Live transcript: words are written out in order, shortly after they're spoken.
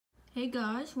Hey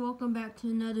guys, welcome back to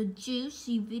another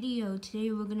juicy video. Today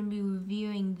we're going to be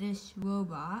reviewing this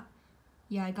robot.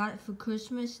 Yeah, I got it for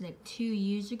Christmas like 2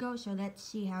 years ago, so let's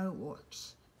see how it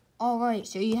works. Alright,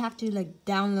 so you have to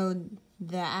download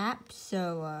the app,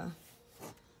 so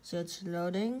it's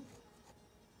loading.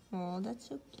 Oh, that's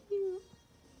so cute.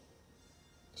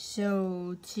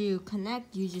 So to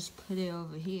connect, you just put it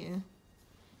over here.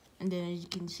 And then as you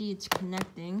can see, it's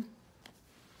connecting.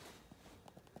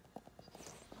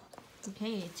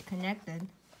 Okay, it's connected.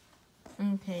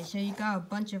 Okay, so you got a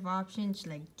bunch of options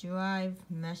like drive,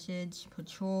 message,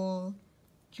 patrol,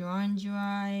 drone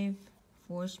drive,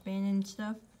 force ban and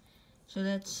stuff. So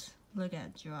let's look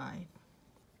at drive.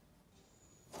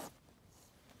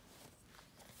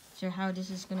 So how this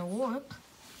is gonna work,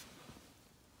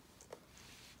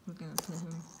 we're gonna put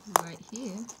him right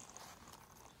here.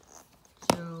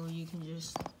 So you can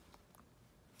just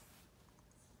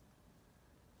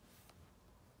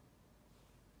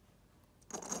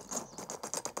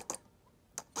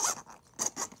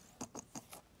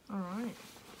Alright,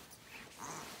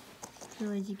 so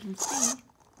as you can see,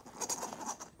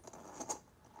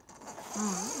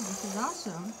 this is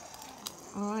awesome.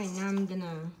 Alright, now I'm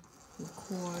gonna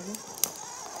record him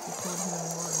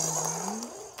rolling around.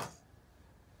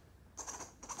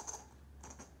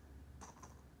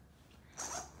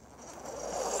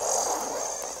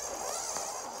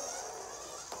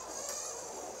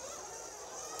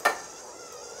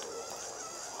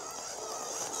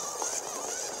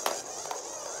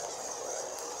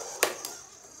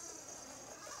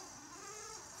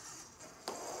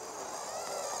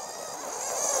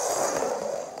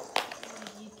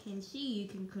 You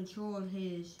can control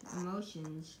his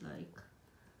emotions, like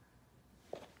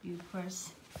you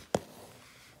press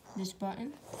this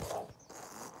button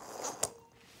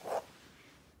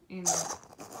and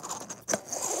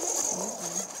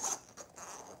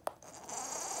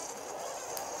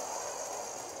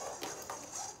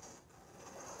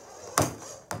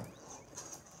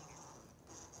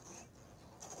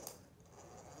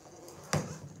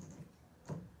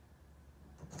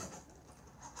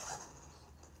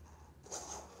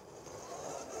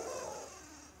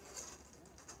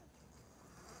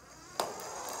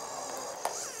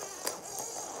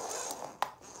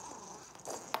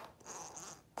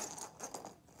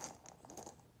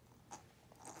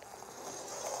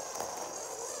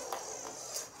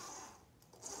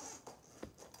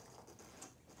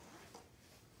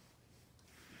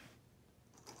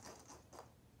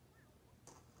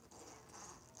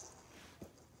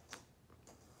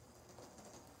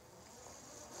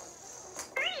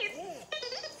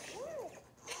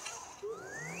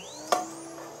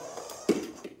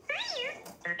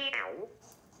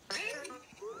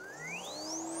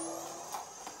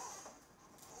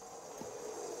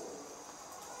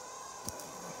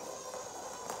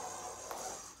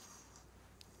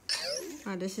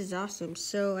oh, this is awesome.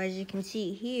 So as you can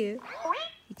see here,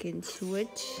 you can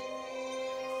switch,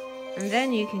 and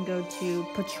then you can go to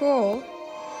patrol.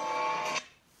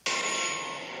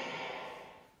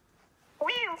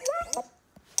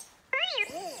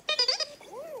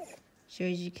 So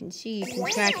as you can see, you can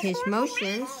track his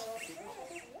motions.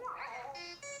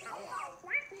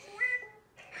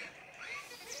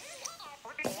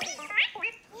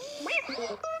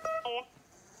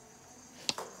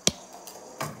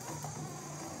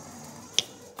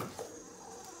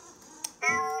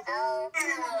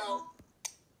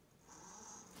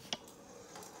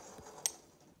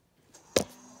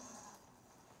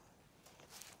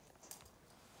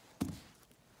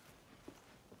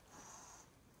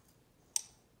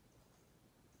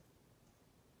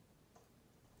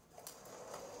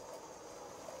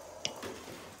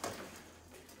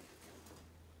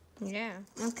 Yeah.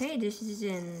 Okay, this is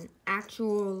an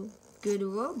actual good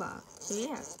robot. So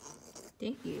yeah,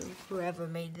 thank you whoever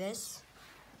made this.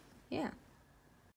 Yeah.